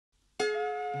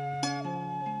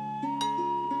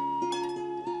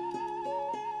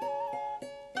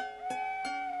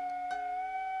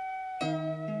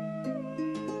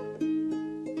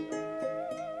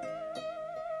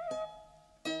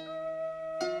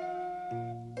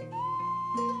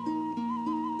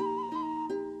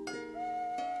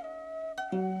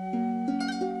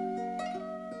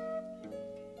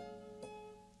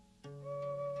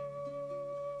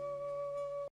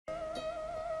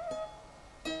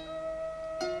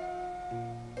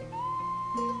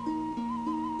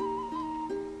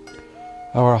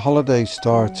Our holiday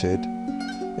started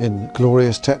in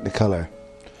glorious Technicolor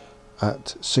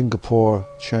at Singapore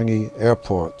Changi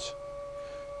Airport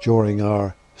during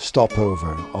our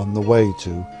stopover on the way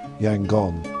to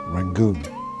Yangon, Rangoon.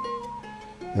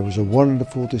 There was a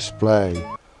wonderful display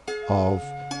of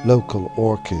local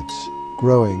orchids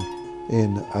growing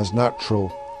in as natural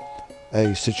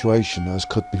a situation as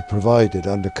could be provided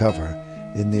undercover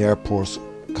in the airport's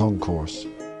concourse.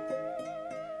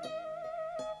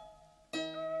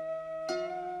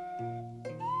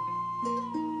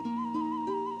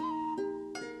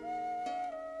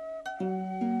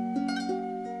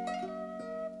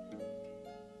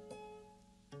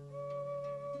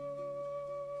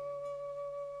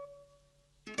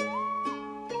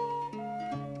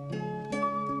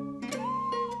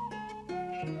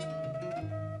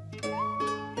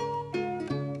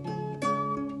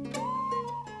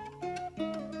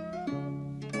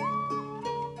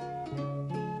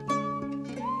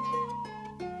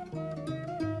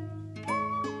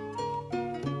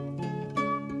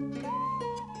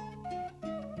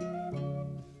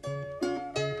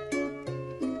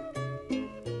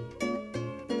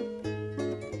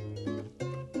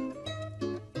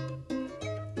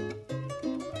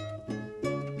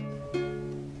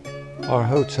 Our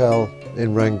hotel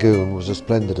in Rangoon was a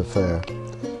splendid affair.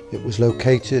 It was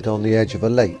located on the edge of a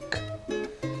lake.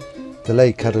 The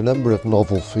lake had a number of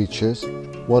novel features,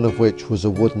 one of which was a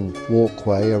wooden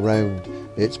walkway around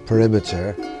its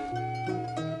perimeter.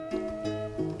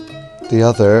 The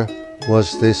other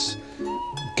was this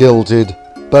gilded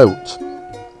boat,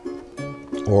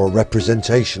 or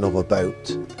representation of a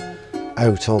boat,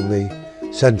 out on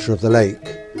the centre of the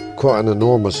lake. Quite an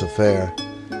enormous affair.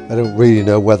 I don't really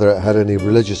know whether it had any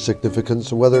religious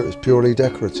significance or whether it was purely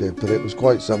decorative, but it was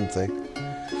quite something.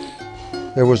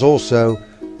 There was also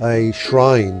a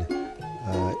shrine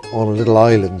on a little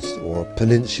island or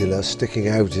peninsula sticking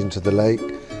out into the lake,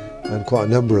 and quite a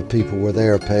number of people were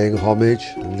there paying homage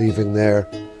and leaving their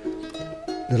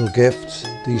little gifts.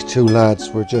 These two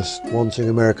lads were just wanting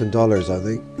American dollars, I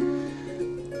think.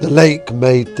 The lake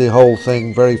made the whole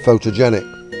thing very photogenic.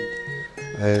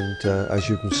 And as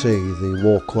you can see, the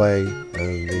walkway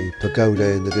and the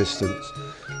pagoda in the distance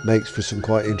makes for some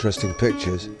quite interesting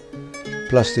pictures.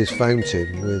 Plus this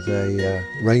fountain with a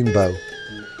rainbow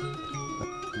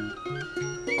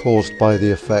caused by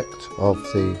the effect of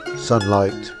the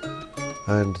sunlight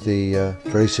and the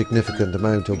very significant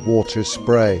amount of water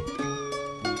spray.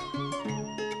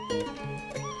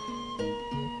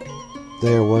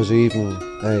 There was even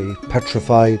a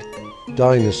petrified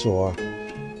dinosaur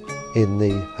in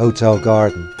the hotel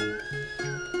garden.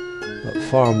 But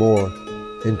far more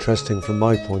interesting from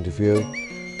my point of view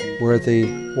were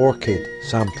the orchid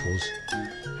samples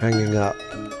hanging up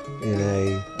in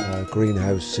a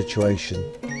greenhouse situation,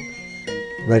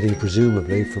 ready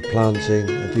presumably for planting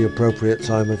at the appropriate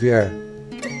time of year.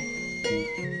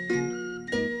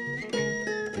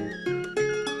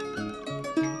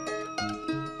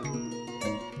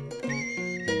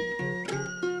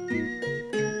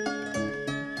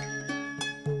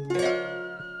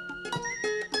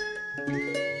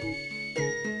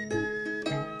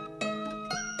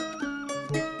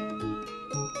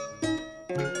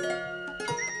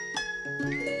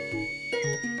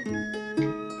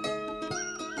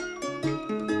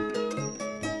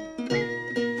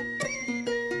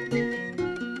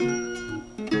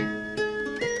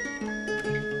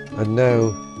 And now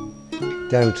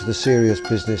down to the serious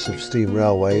business of steam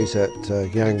railways at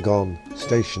Yangon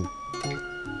station.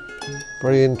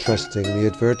 Very interesting, the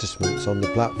advertisements on the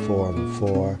platform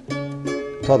for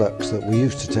products that we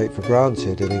used to take for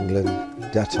granted in England,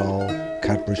 Dettol,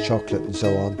 Cadbury's chocolate and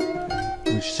so on,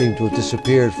 which seem to have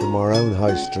disappeared from our own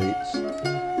high streets,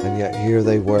 and yet here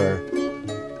they were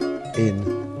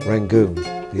in Rangoon,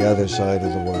 the other side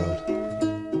of the world.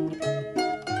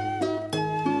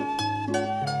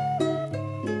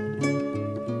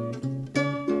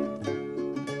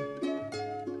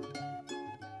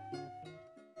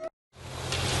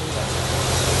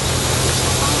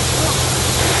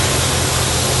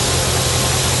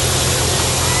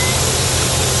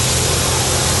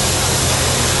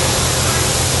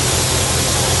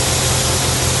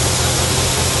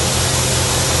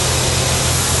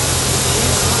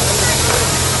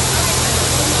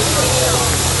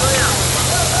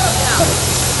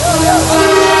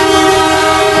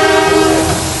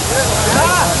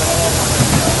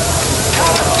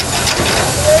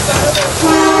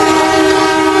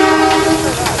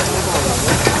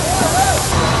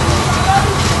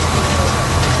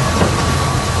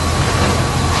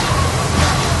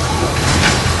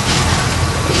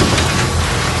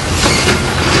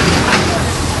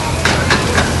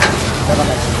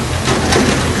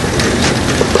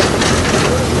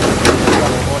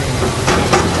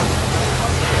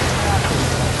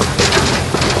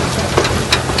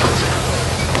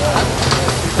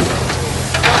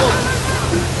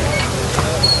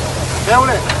 Leo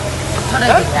lên. Nó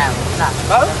đây thì làm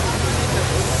sao?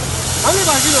 Hắn đi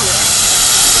vào chứ rồi.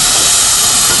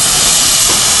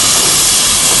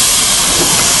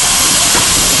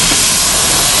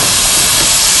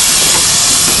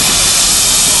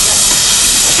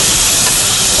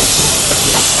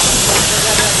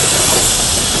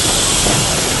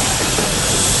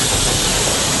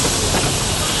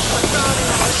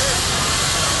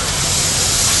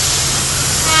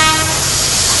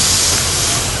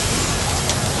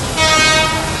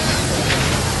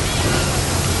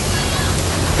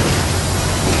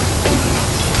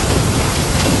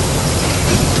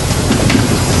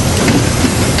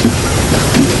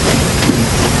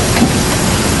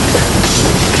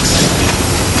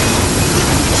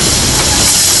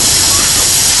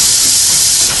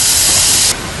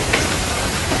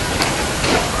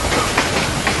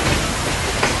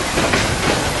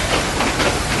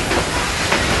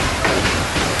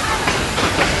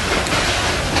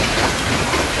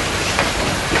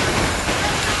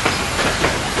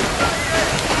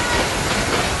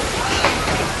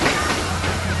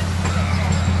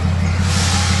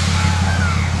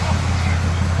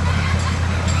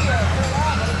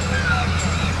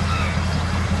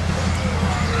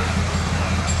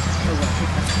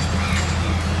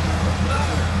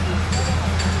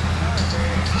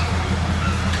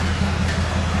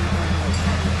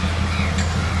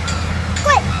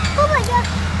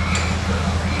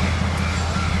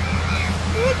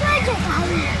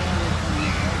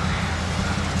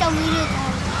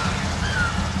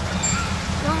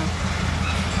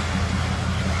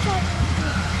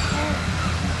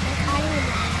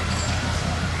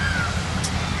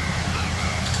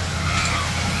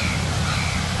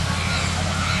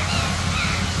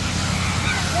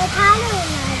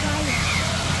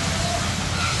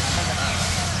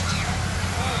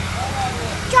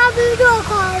 video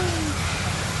coi.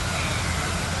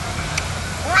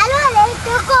 Lại nó lấy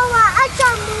cái con mà ở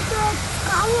trong video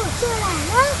có một chưa là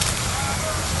nó.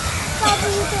 Trong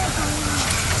video có.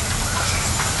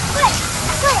 Quậy,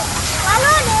 lại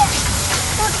nó lấy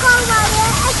cái con mà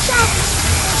ở trong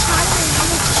có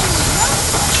một chưa là nó.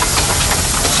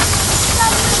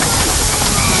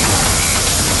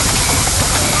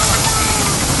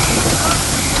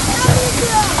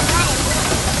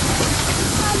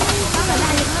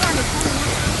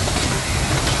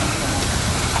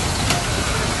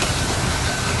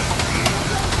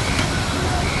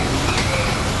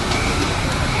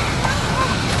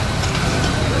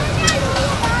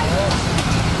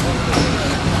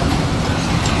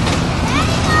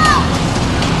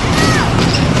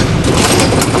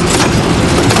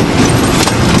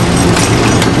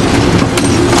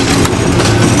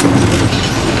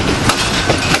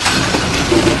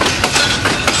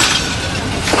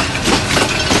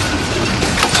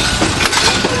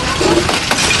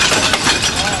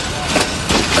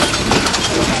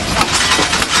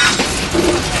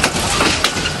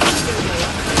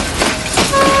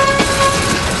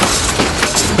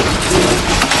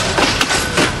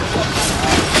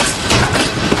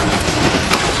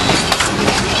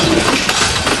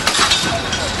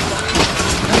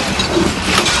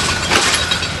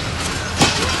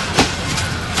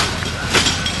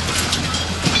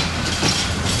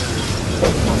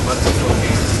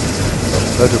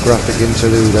 Photographic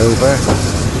interlude over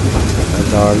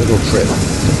and our little trip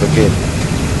to begin.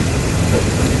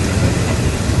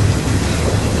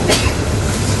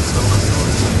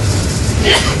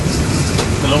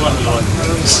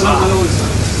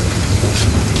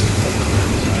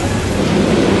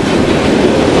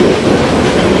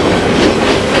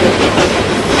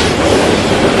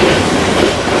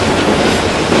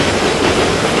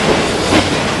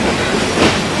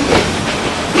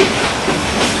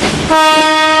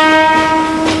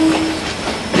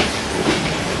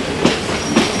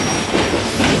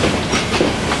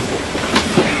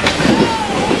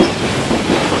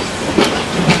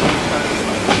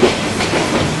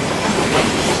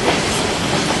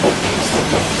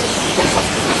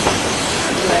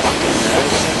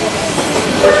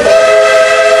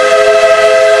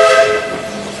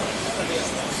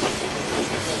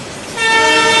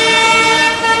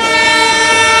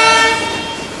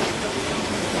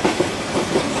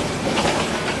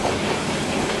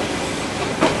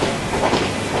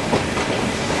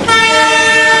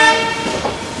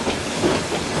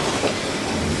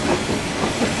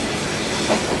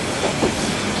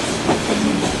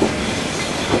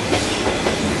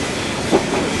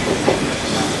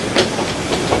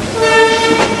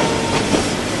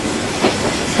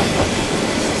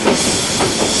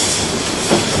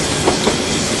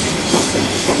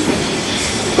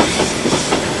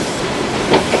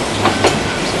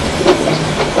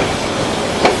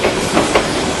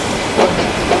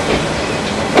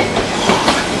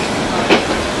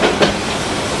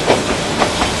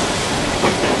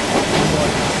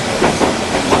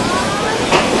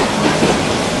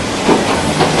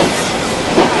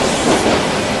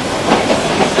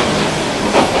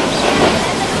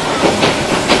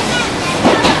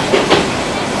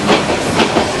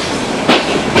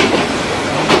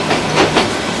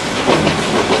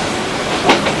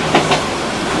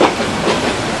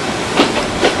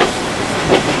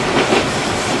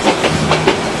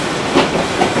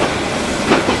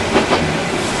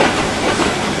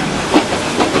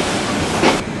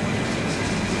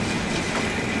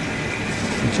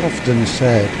 often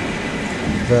said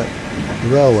that the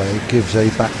railway gives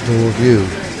a backdoor view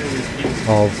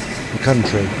of the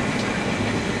country.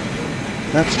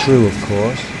 That's true, of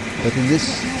course, but in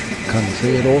this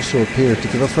country it also appeared to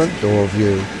give a front door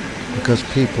view, because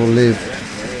people lived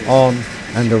on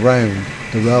and around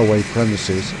the railway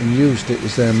premises and used it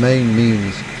as their main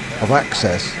means of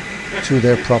access to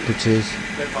their properties,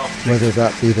 whether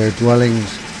that be their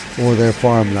dwellings or their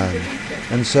farmland.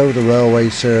 And so the railway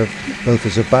served both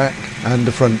as a back and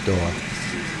a front door.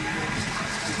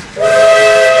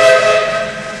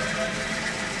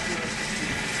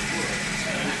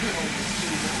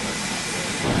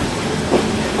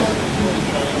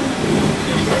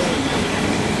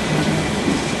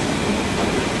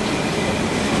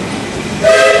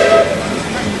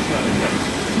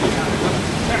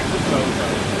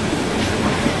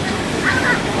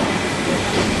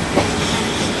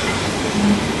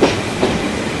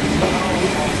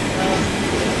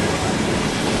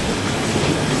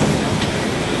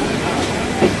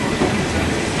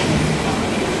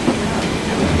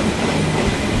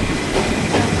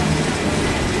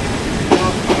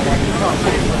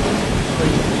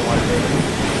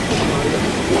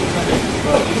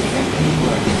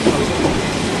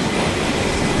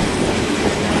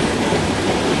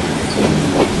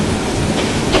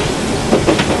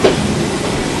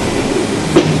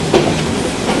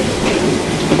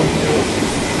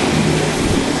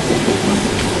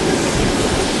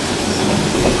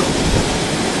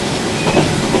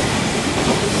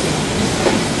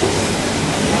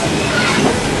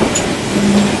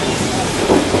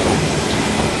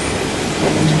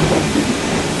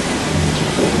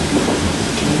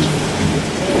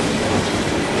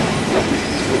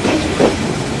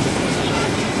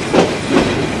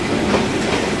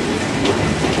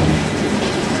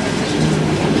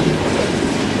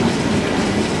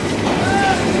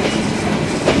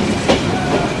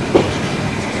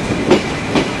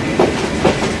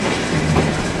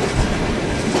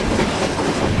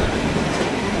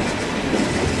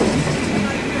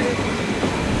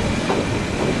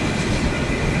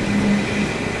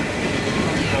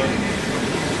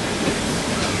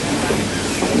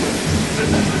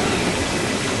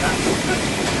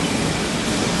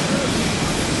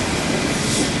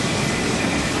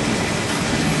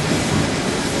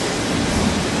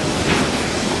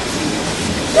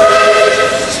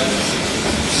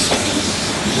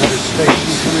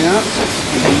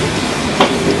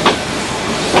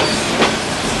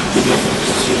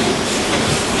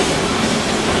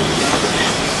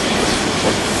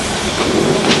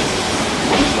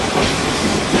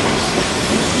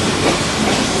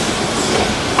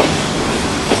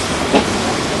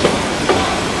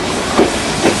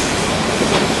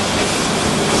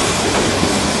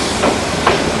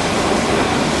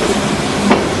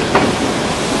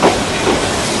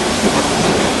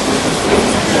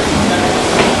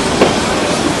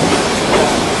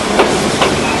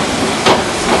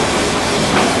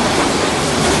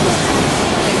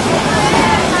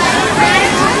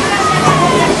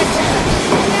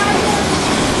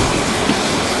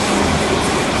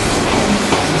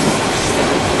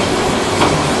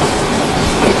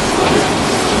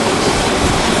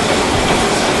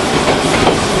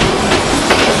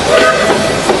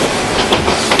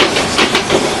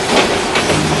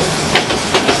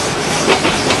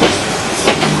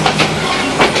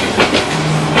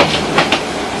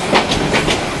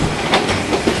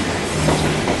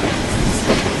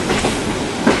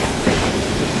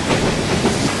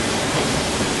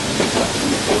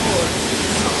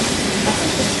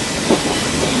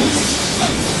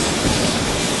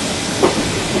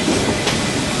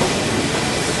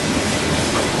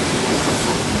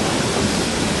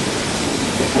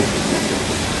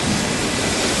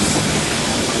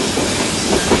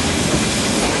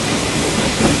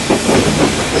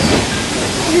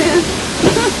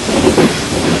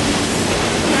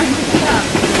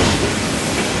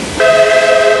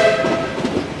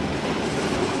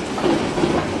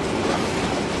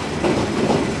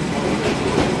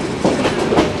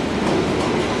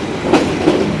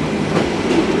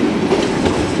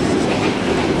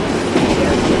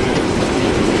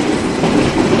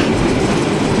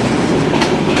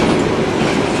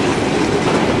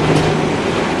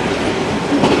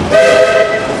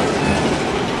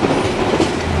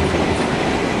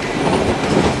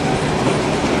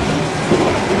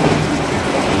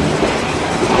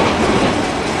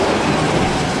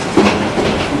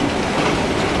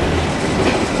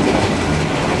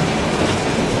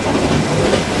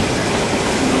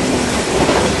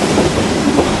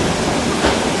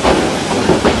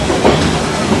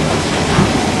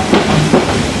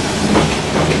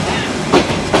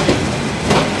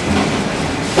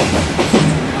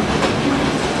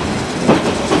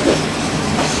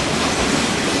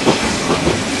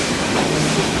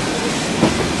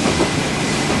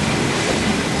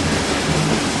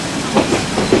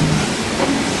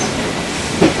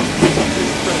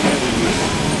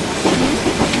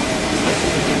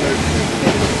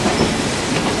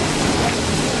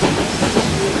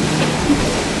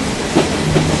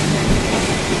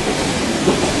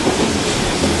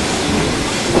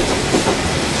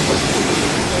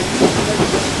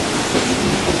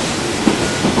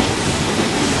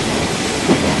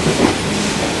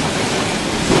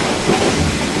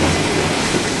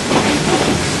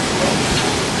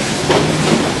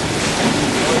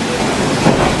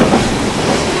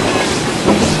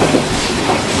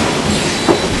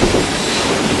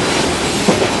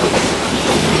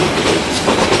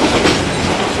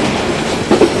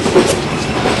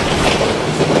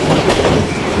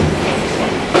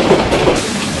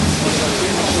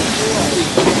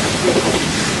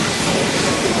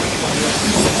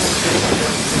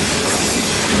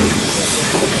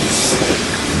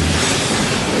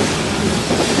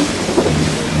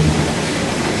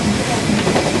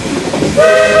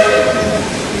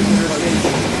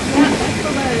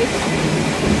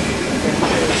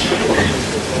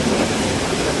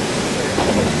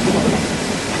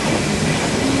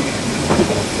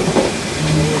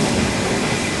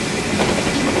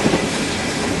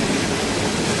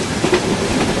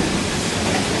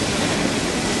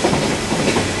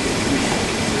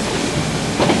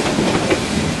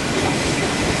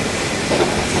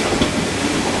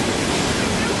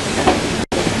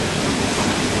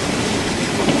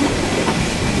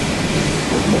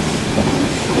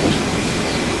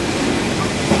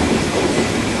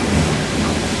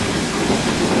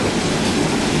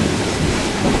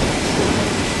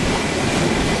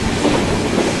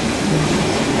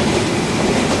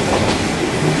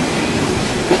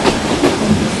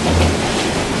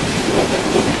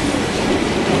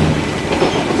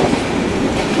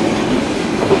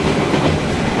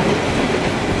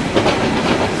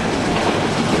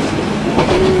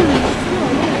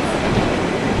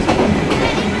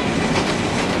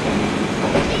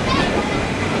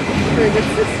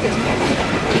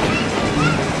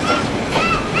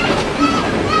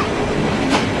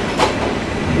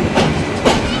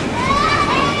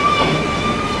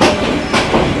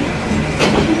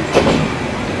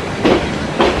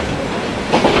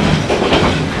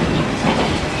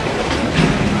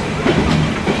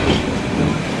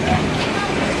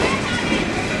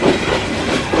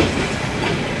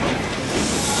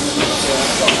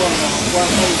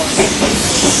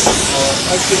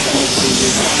 And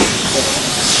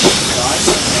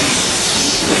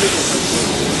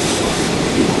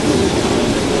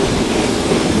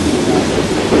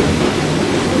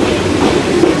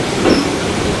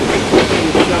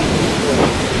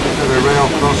a rail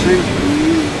crossing.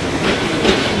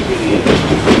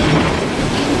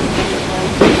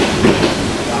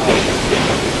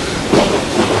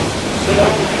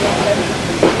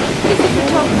 It's the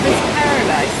photographer's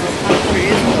paradise, this country,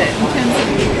 isn't it? In terms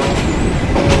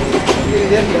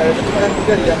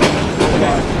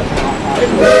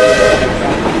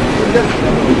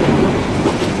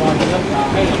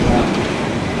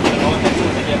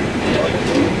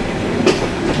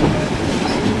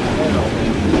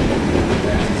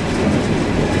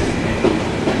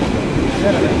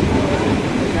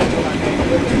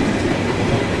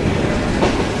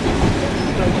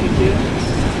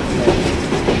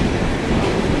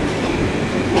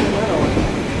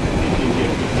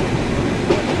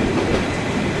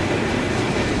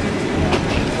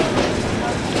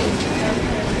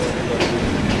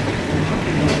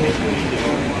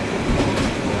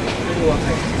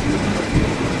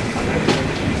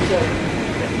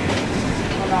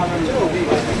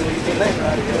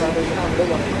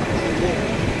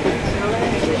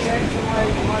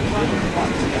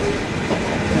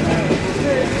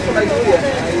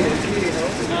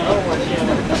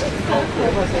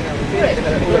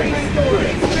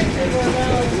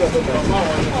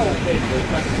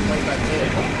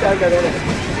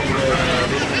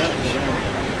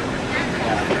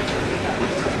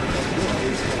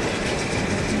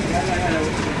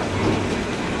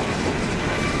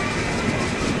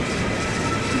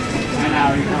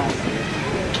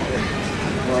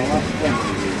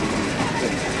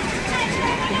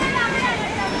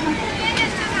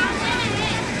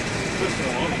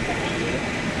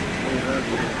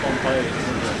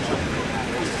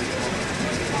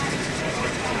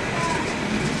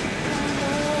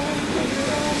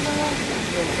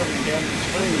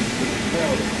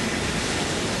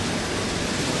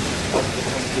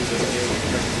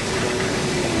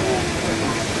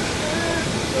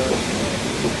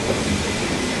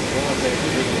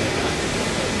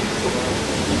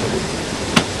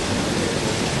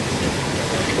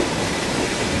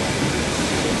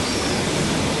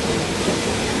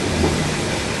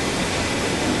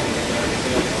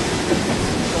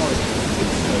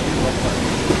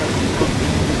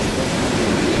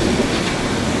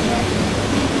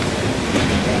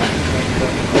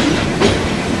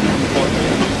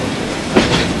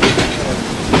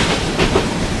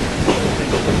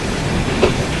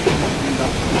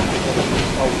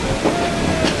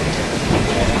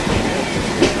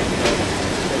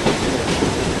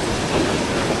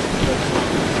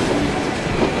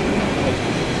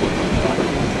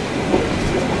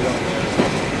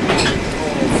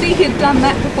he'd done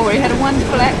that before. He had a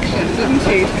wonderful action, didn't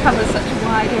he, to cover such a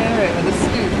wide area with a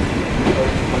scoop.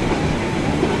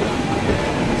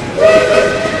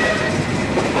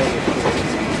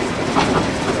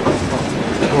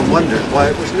 One wondered why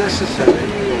it was necessary.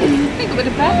 I think it would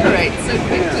evaporate so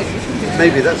quickly.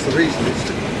 Maybe that's the reason, it's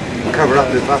to cover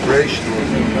up the evaporation.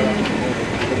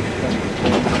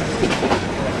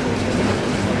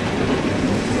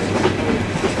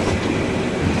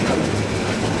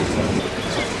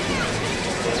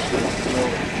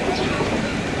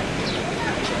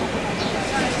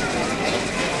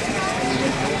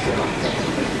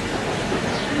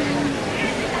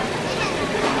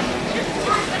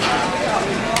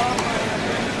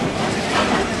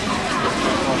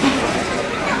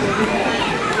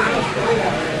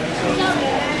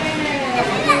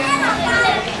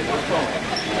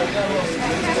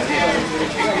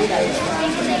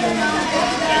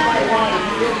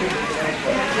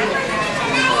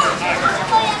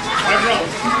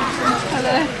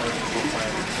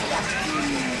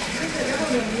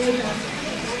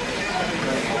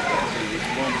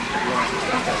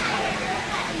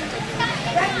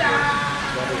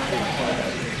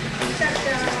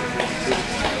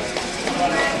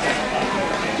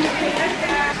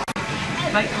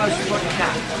 Make the most of what you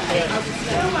can.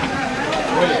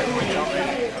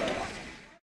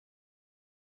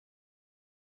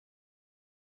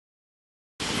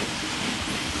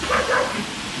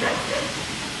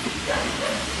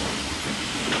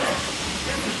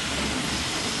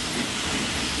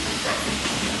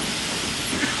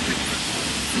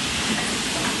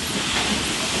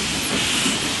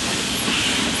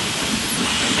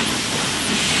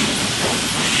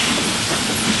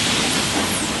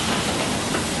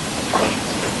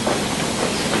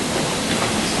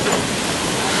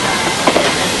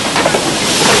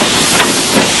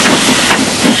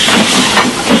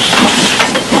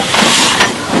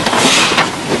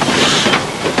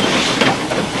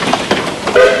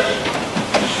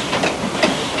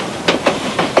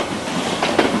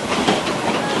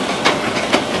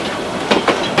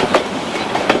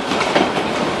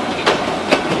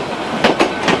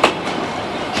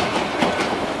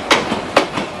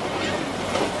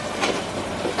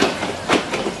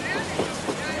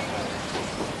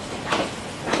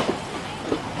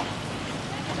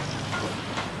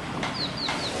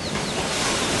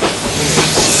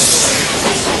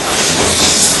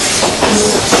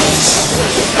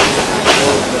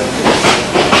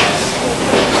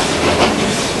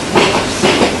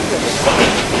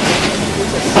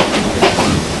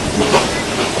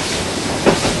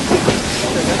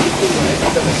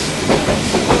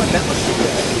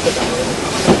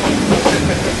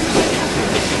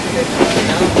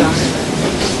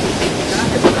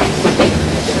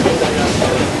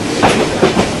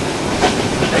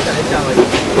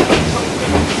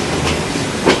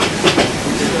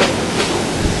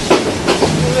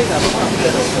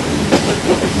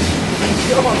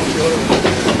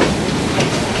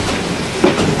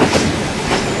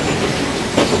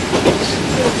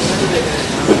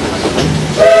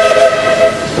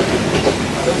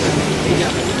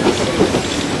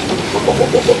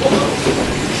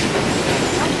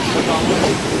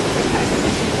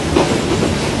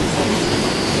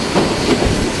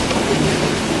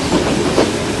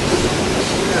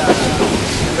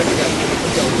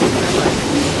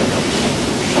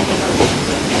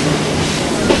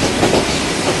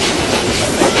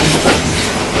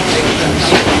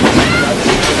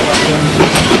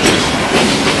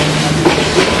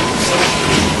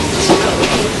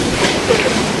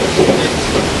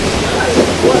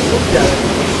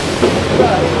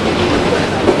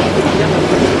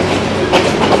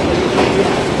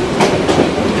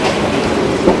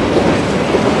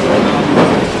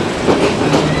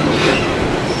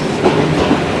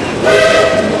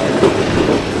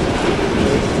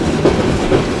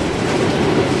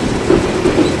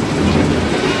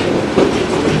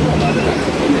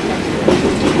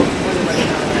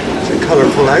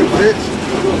 Colourful outfit.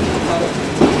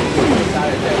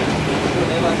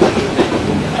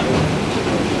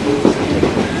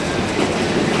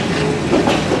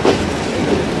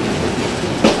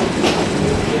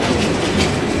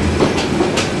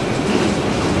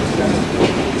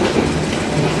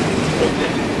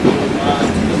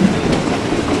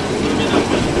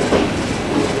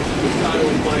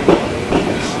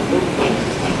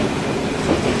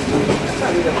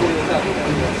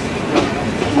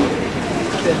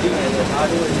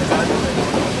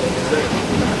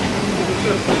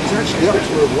 It's actually up to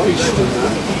her waist and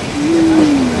that.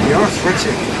 The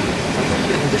arthritic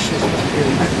conditions must be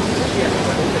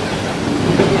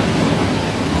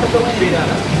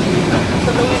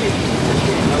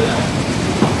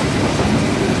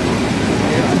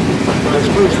I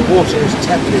suppose the water is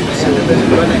tepid, so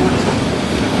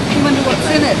You wonder what's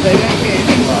in it though, don't you?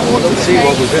 Water see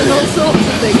what was in and it. all sorts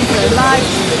of things,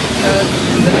 live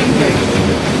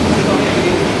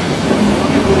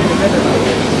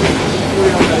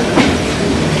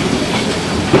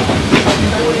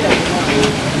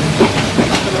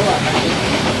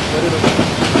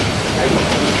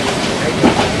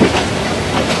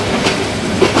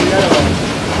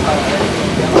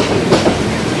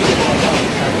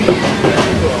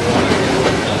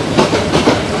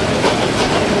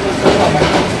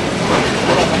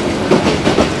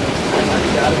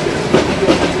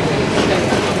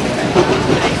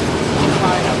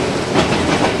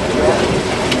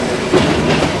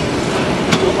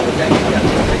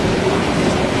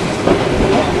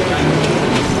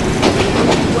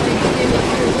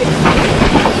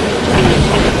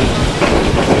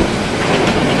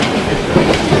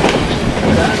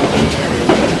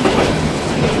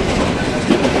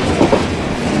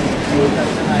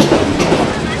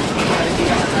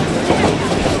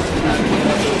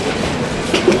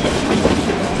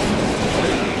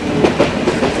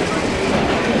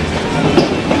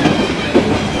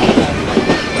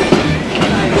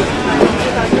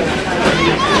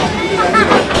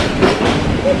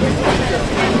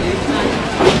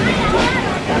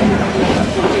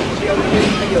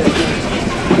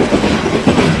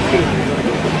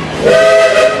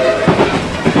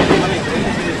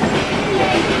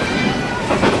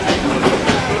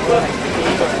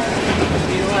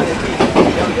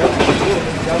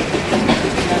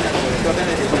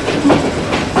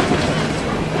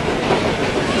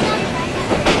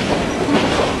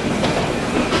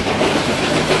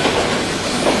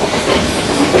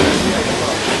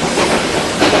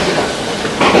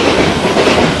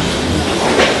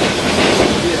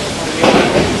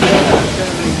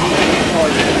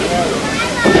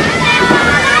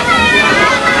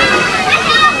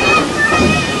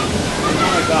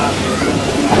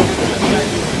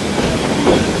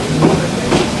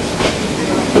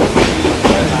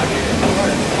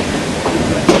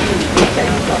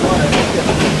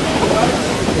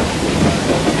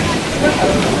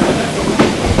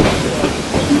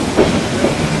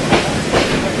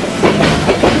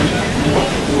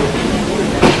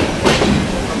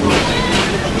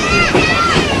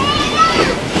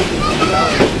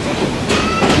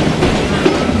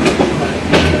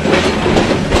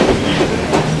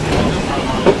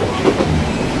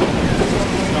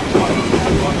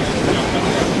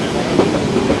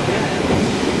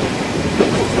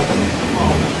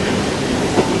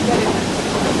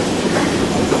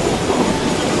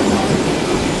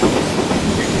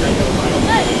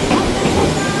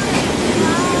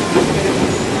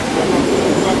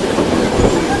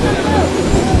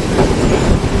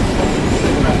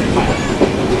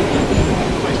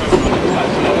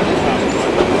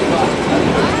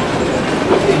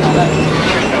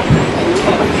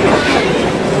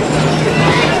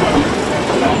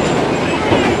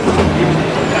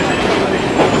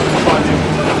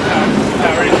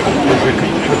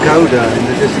pagoda in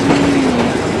the distance.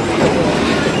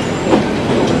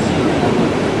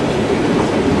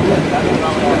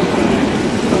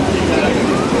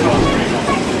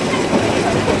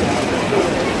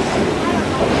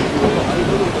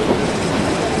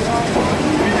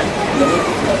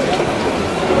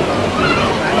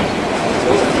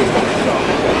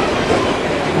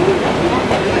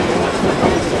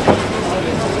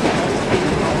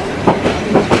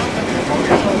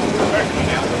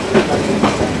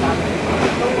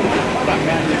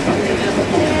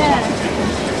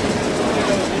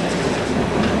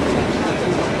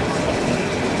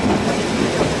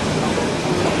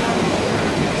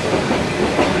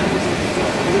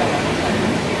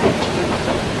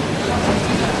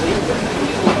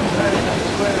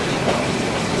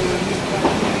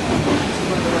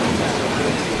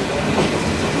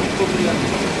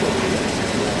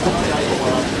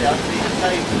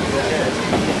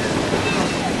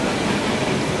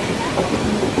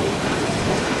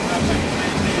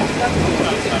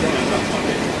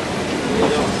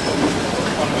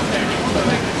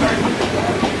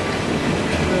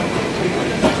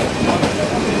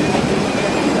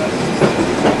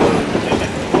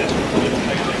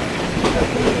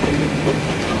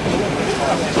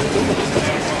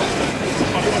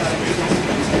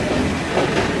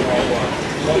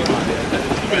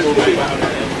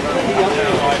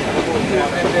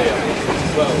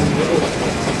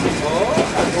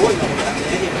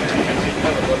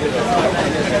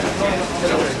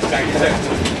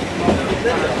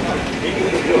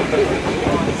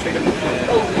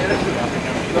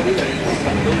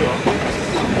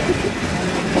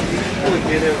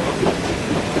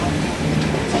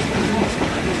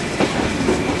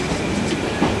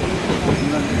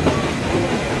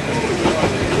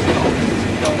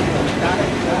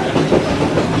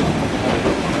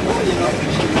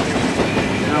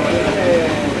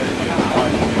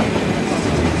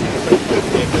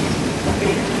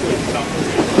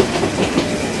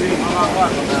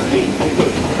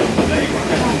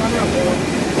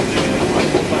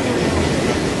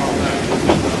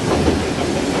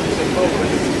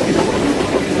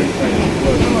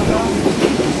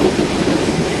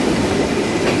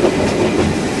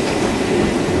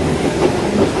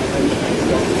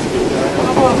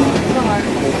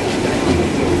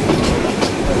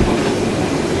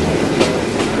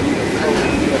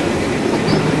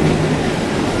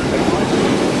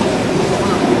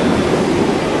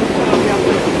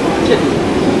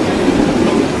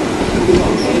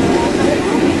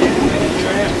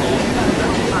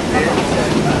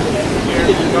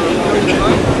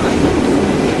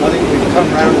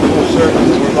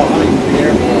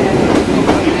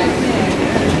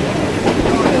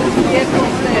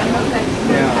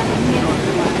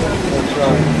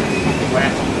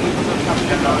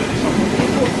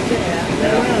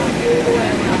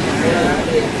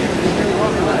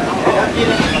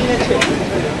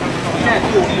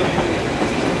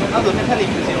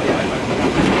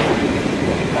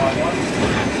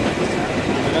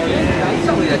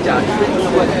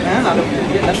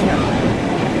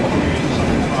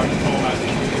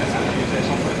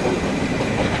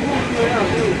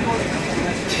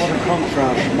 What a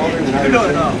contrast, modern housing,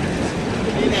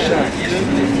 shacks.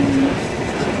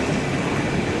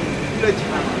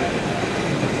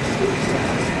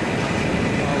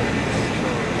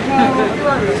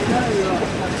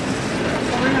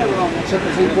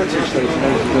 Typically British, those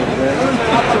houses over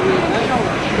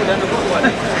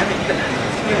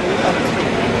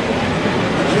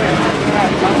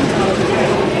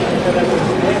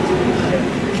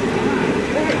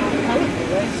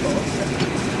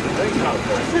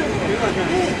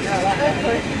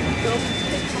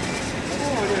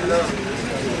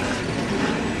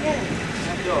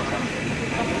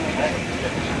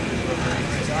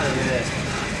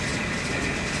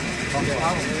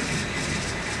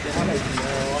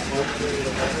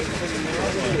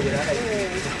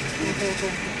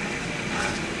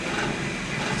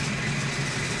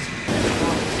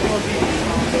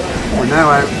We're now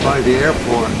out by the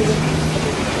airport.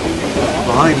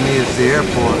 Behind me is the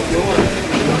airport.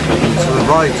 To the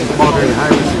right is modern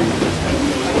housing.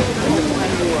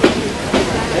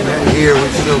 And then here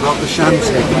we've still got the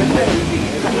shanty.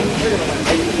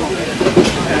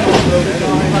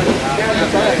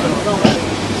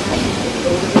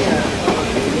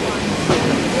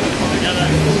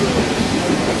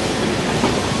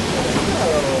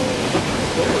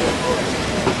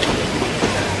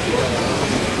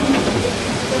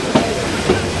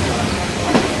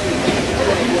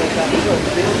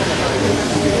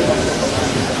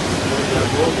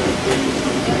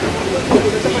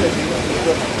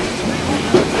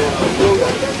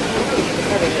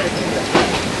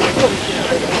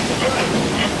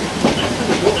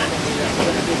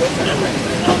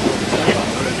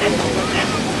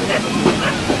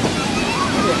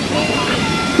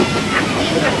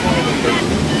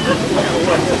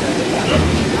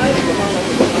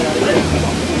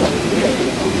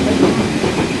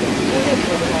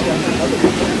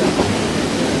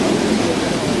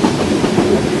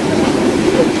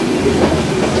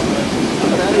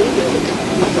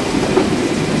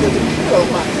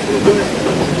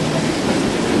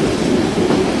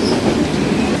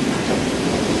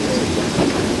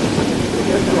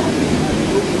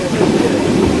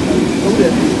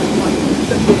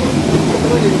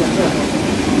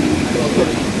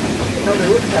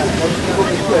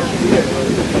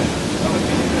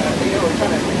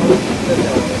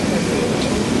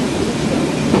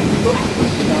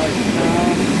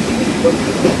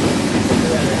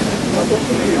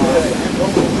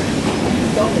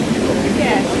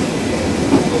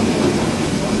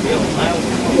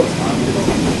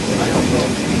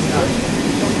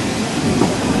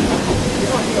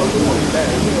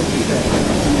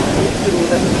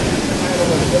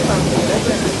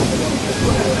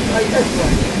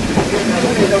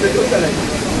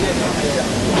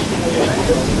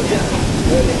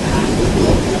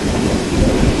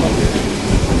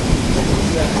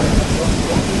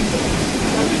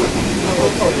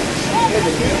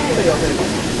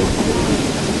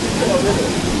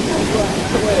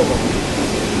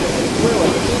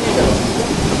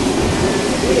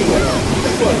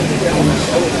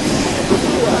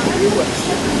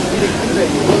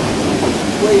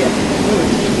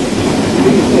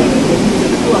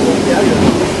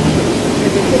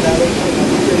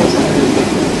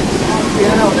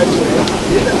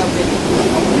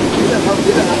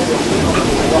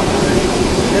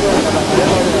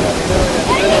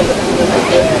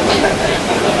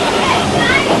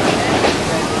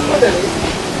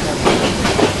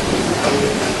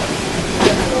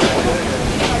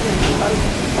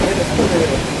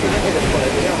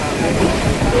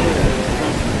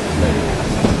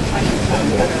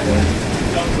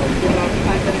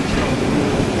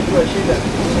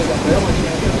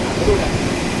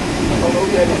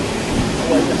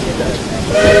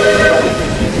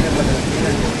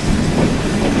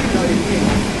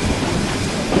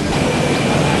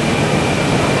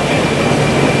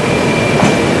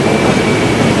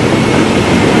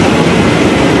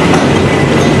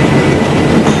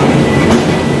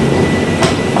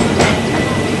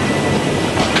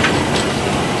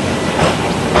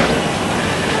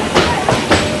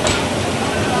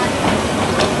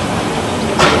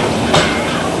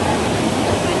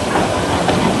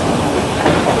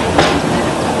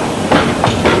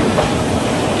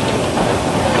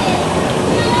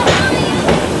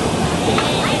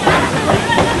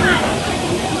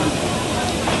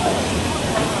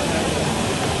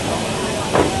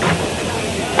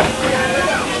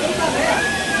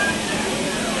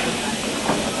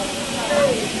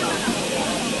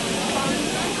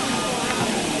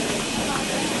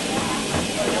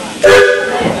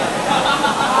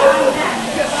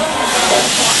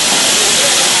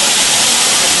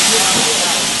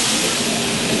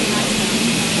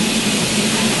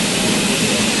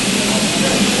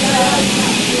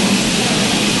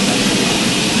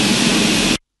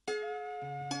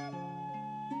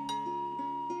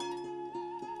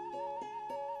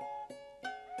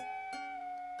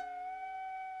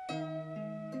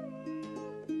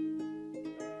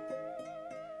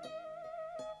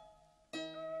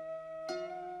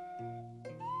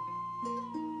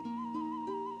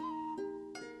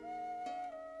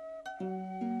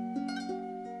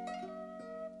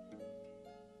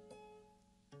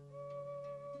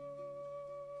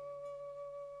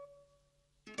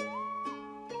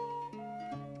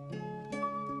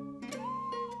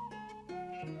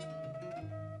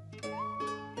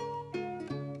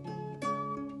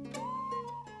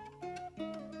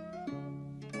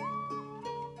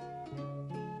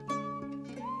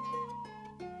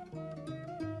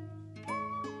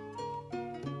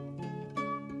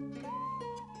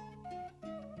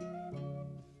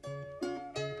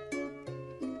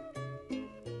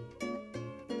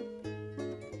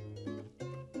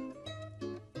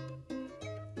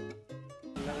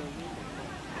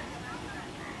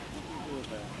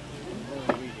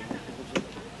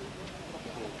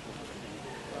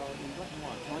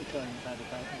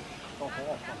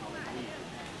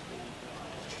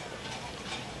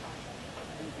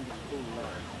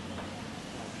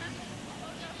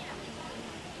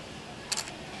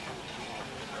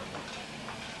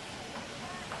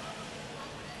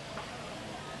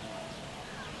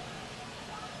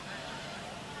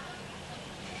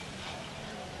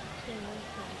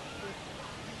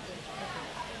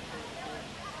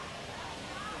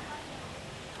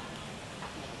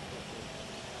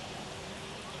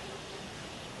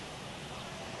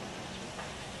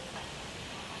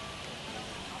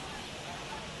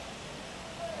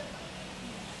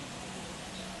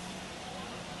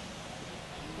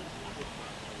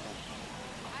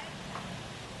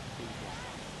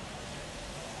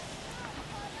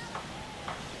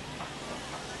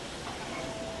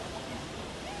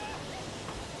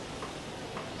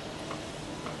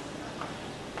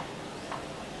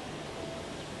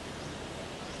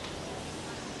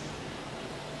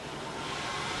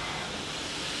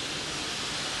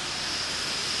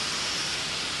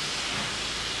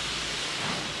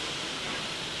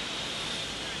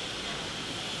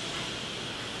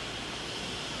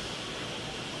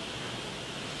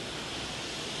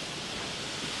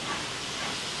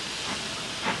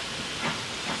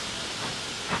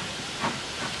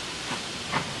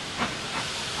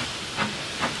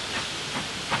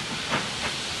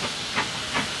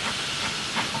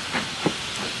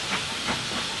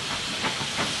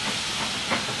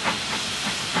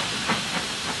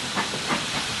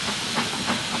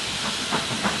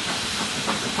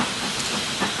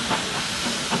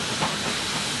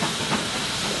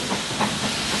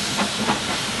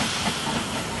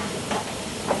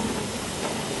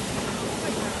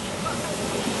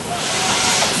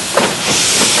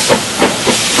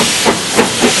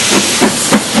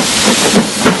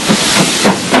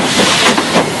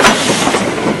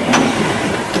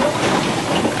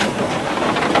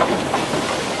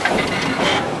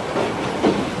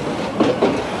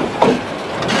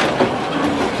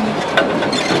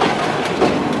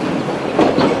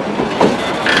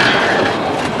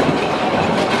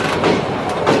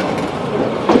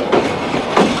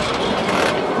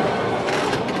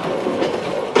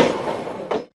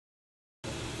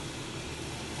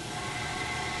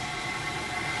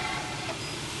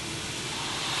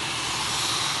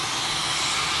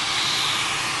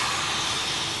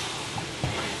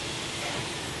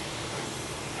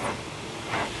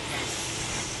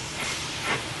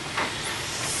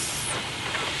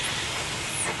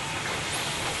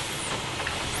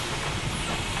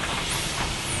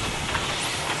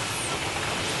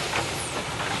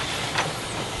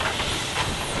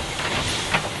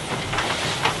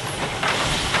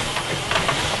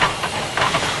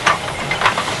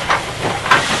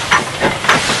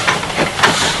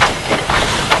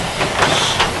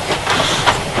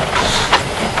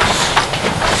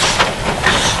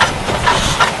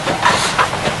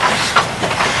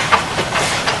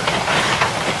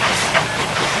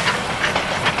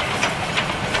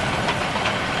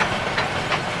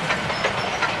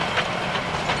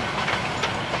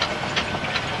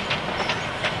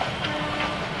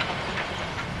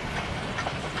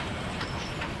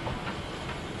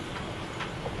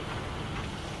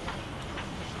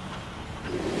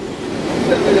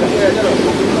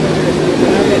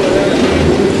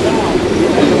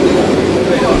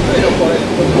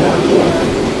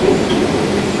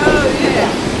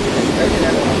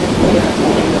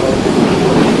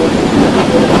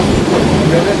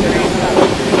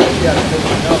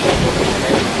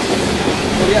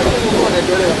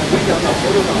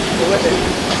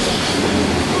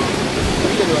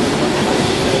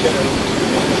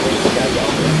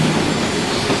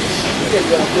 Relic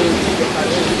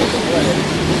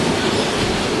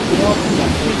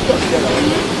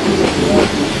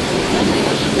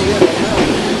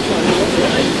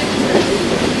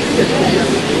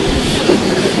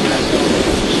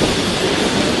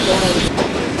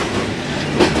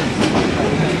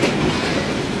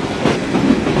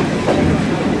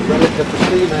of the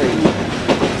steam age.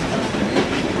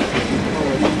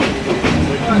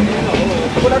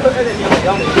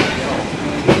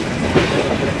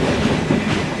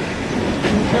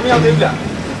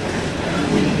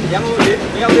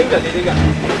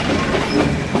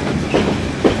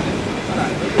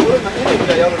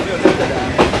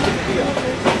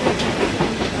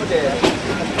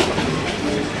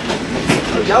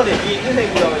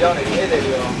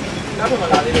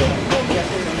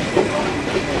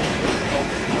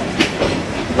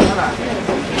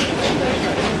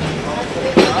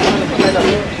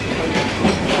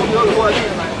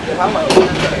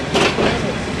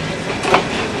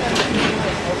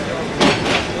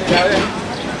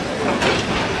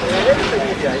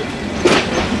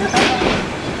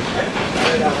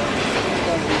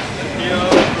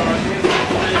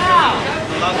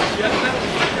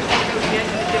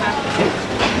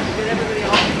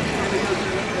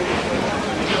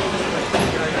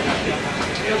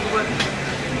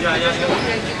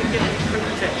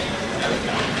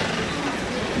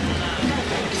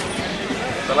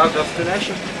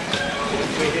 Destination.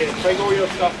 We're here. Take all your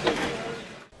stuff with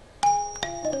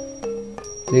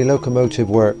you. The locomotive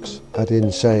works at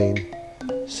Insane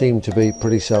seem to be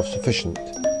pretty self-sufficient.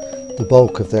 The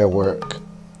bulk of their work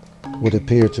would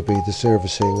appear to be the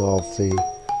servicing of the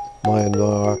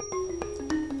Myanmar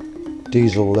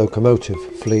diesel locomotive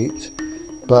fleet,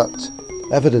 but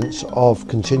evidence of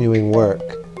continuing work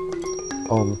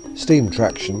on steam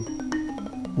traction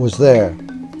was there.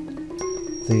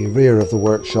 The rear of the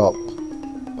workshop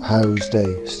housed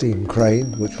a steam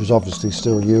crane, which was obviously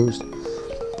still used,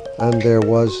 and there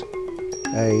was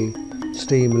a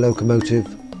steam locomotive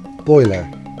boiler.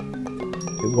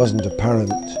 It wasn't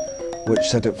apparent which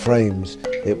set of frames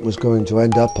it was going to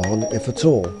end up on, if at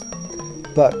all,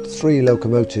 but 3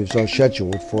 locomotives are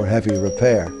scheduled for heavy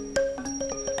repair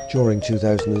during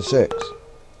 2006.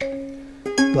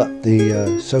 But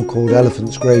the so-called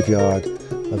elephant's graveyard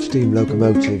of steam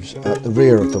locomotives at the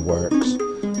rear of the works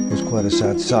was quite a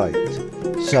sad sight.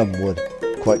 Some would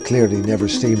quite clearly never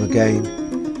steam again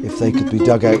if they could be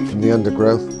dug out from the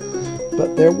undergrowth,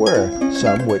 but there were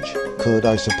some which could,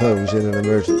 I suppose, in an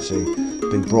emergency,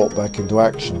 be brought back into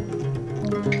action.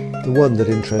 The one that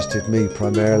interested me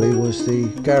primarily was the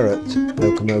Garrett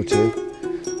locomotive,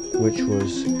 which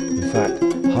was in fact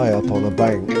high up on a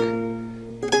bank.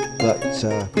 But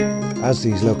as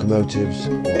these locomotives,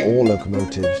 or all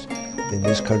locomotives in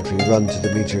this country, run to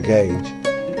the metre gauge,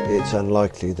 it's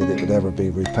unlikely that it would ever be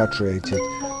repatriated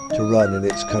to run in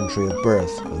its country of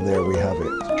birth, and there we have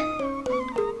it.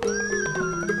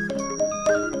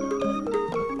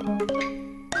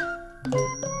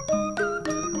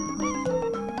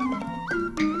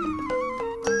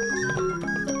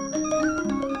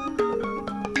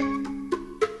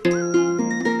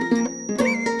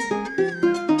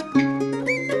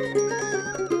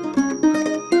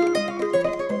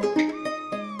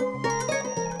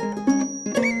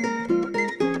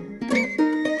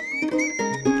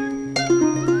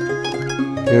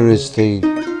 Here is the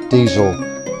diesel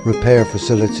repair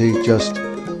facility, just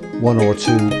 1 or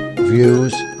 2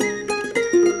 views,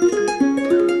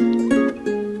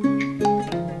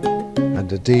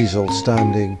 and a diesel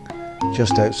standing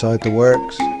just outside the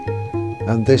works,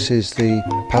 and this is the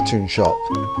pattern shop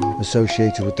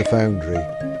associated with the foundry,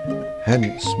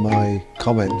 hence my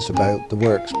comments about the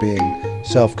works being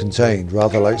self-contained,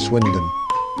 rather like Swindon.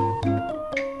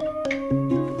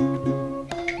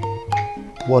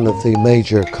 One of the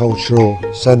major cultural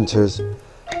centres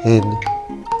in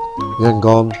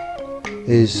Yangon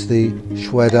is the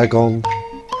Shwedagon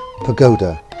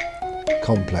Pagoda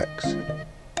complex.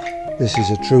 This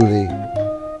is a truly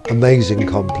amazing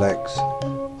complex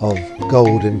of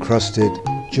gold encrusted,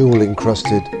 jewel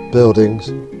encrusted buildings,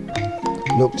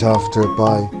 looked after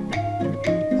by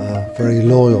a very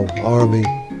loyal army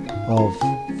of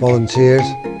volunteers,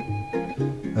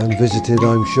 and visited,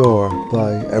 I'm sure,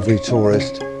 by every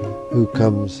tourist who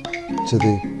comes to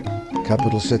the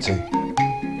capital city.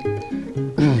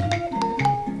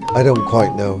 I don't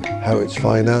quite know how it's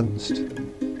financed,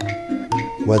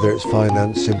 whether it's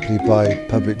financed simply by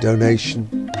public donation.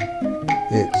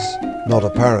 It's not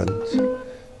apparent,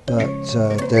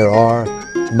 but there are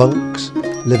monks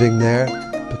living there,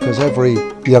 because every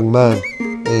young man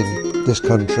in this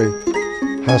country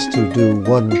has to do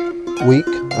one week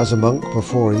as a monk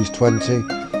before he's 20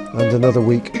 and another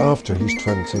week after he's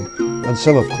 20, and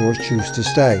some of course choose to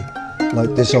stay,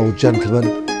 like this old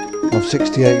gentleman of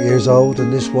 68 years old,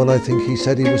 and this one I think he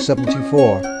said he was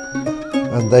 74,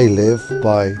 and they live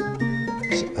by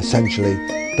essentially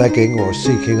begging or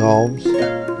seeking alms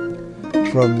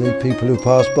from the people who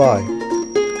pass by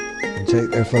and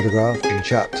take their photograph and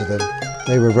chat to them.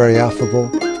 They were very affable,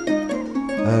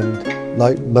 and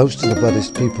like most of the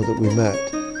Buddhist people that we met,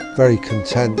 very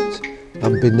content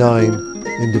and benign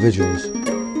individuals.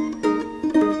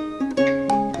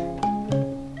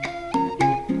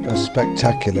 A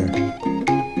spectacular,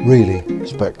 really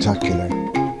spectacular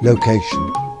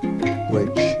location,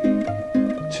 which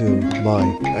to my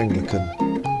Anglican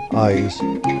eyes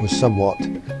was somewhat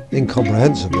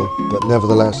incomprehensible, but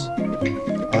nevertheless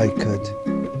I could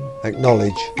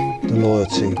acknowledge the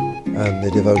loyalty and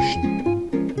the devotion.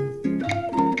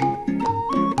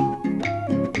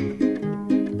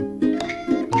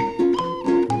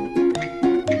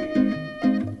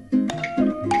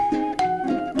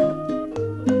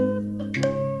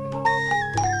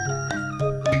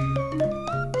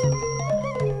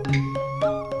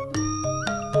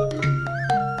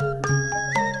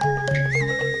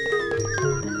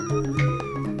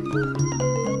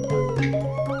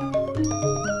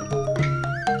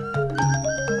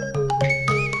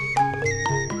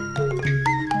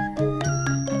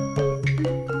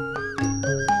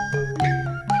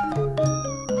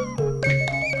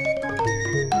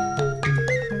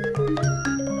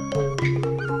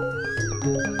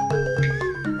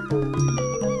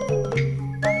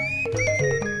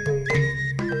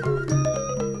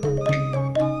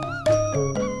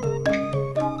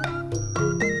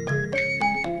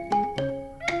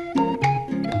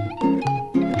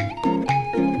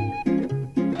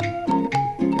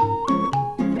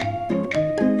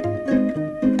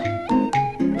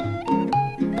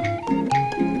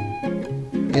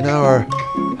 In our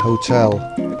hotel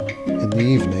in the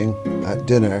evening at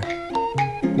dinner,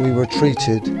 we were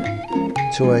treated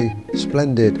to a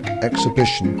splendid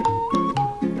exhibition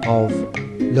of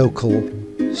local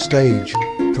stage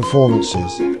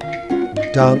performances.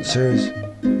 Dancers,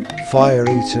 fire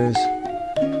eaters,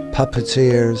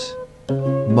 puppeteers,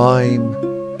 mime,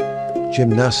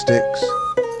 gymnastics,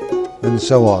 and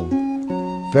so on.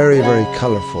 Very, very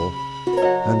colourful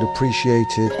and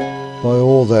appreciated by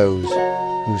all those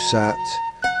who sat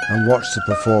and watched the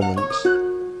performance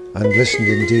and listened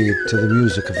indeed to the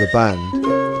music of the band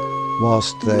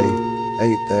whilst they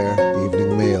ate their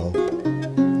evening meal.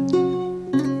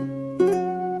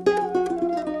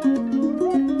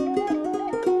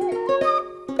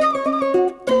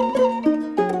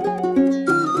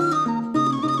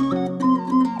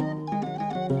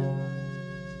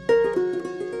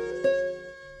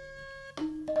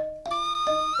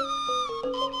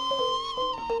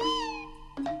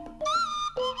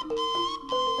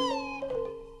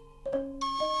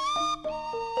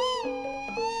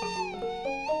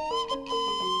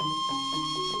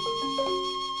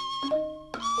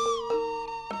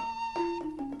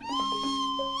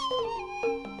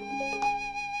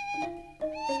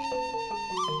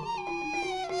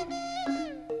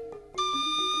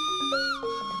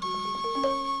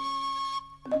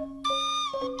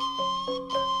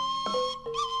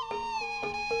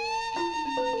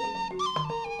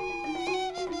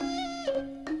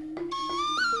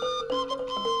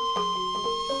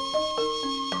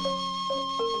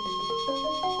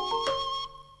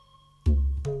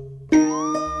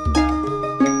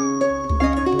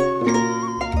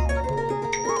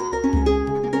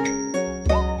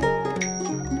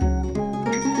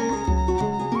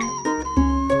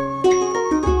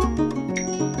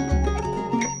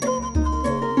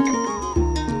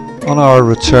 On our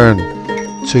return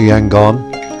to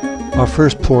Yangon, our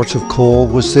first port of call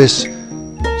was this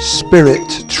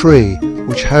spirit tree,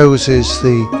 which houses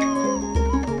the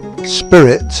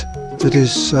spirit that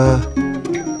is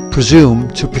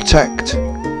presumed to protect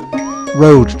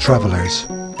road travellers.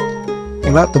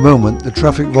 Well, at the moment the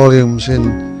traffic volumes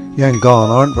in Yangon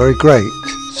aren't very great,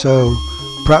 so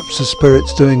perhaps the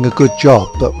spirit's doing a good job,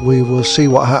 but we will see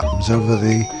what happens over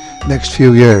the next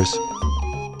few years.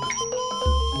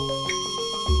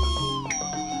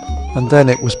 And then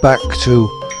it was back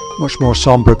to much more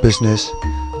sombre business,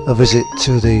 a visit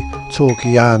to the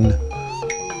Tokian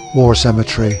War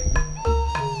Cemetery,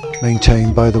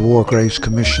 maintained by the War Graves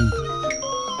Commission.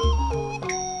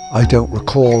 I don't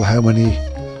recall how many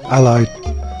Allied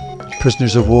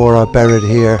prisoners of war are buried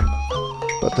here,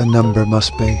 but the number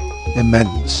must be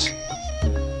immense.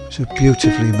 It's a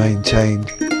beautifully maintained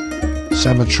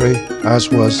cemetery, as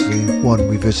was the one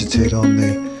we visited on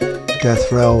the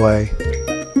Death Railway.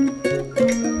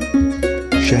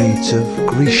 Shades of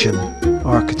Grecian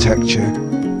architecture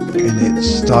in its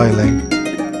styling.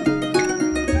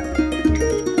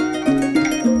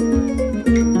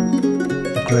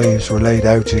 The graves were laid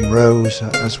out in rows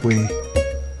as we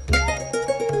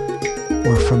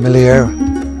were familiar,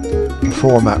 the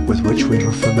format with which we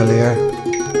were familiar.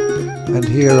 And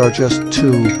here are just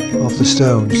two of the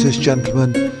stones. This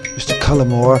gentleman, Mr.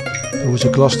 Cullimore, who was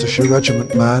a Gloucestershire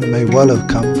regiment man, may well have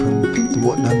come from the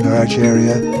Wootton Under Edge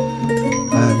area,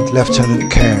 and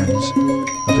Lieutenant Cairns,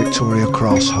 a Victoria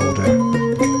Cross holder.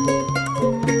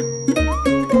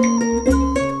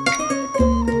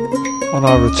 On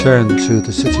our return to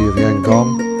the city of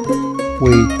Yangon,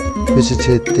 we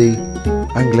visited the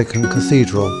Anglican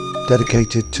Cathedral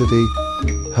dedicated to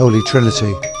the Holy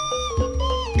Trinity.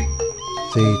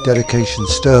 The dedication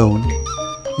stone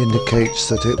indicates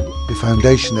that the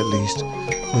foundation at least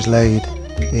was laid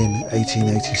in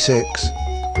 1886.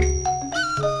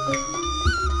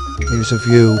 Here's a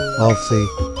view of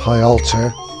the high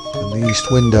altar and the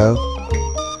east window,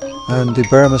 and the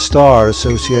Burma Star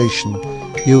Association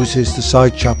uses the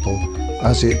side chapel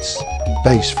as its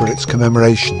base for its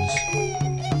commemorations.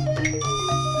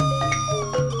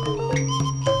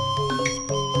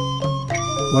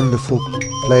 Wonderful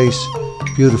place,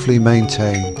 beautifully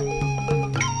maintained.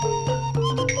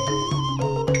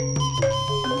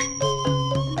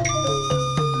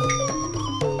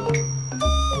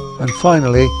 And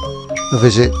finally, a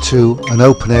visit to an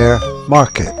open-air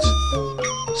market,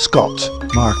 Scott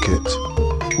Market.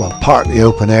 Well, partly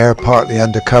open air, partly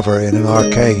undercover in an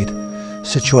arcade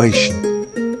situation.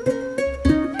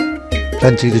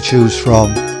 Plenty to choose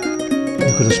from.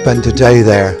 You could have spent a day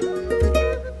there.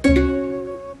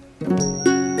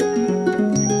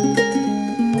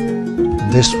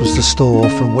 And this was the store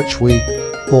from which we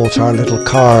bought our little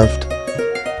carved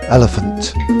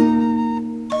elephant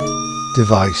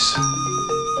device.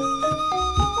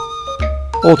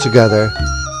 Altogether,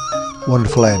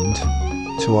 wonderful end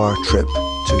to our trip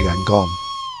to Yangon.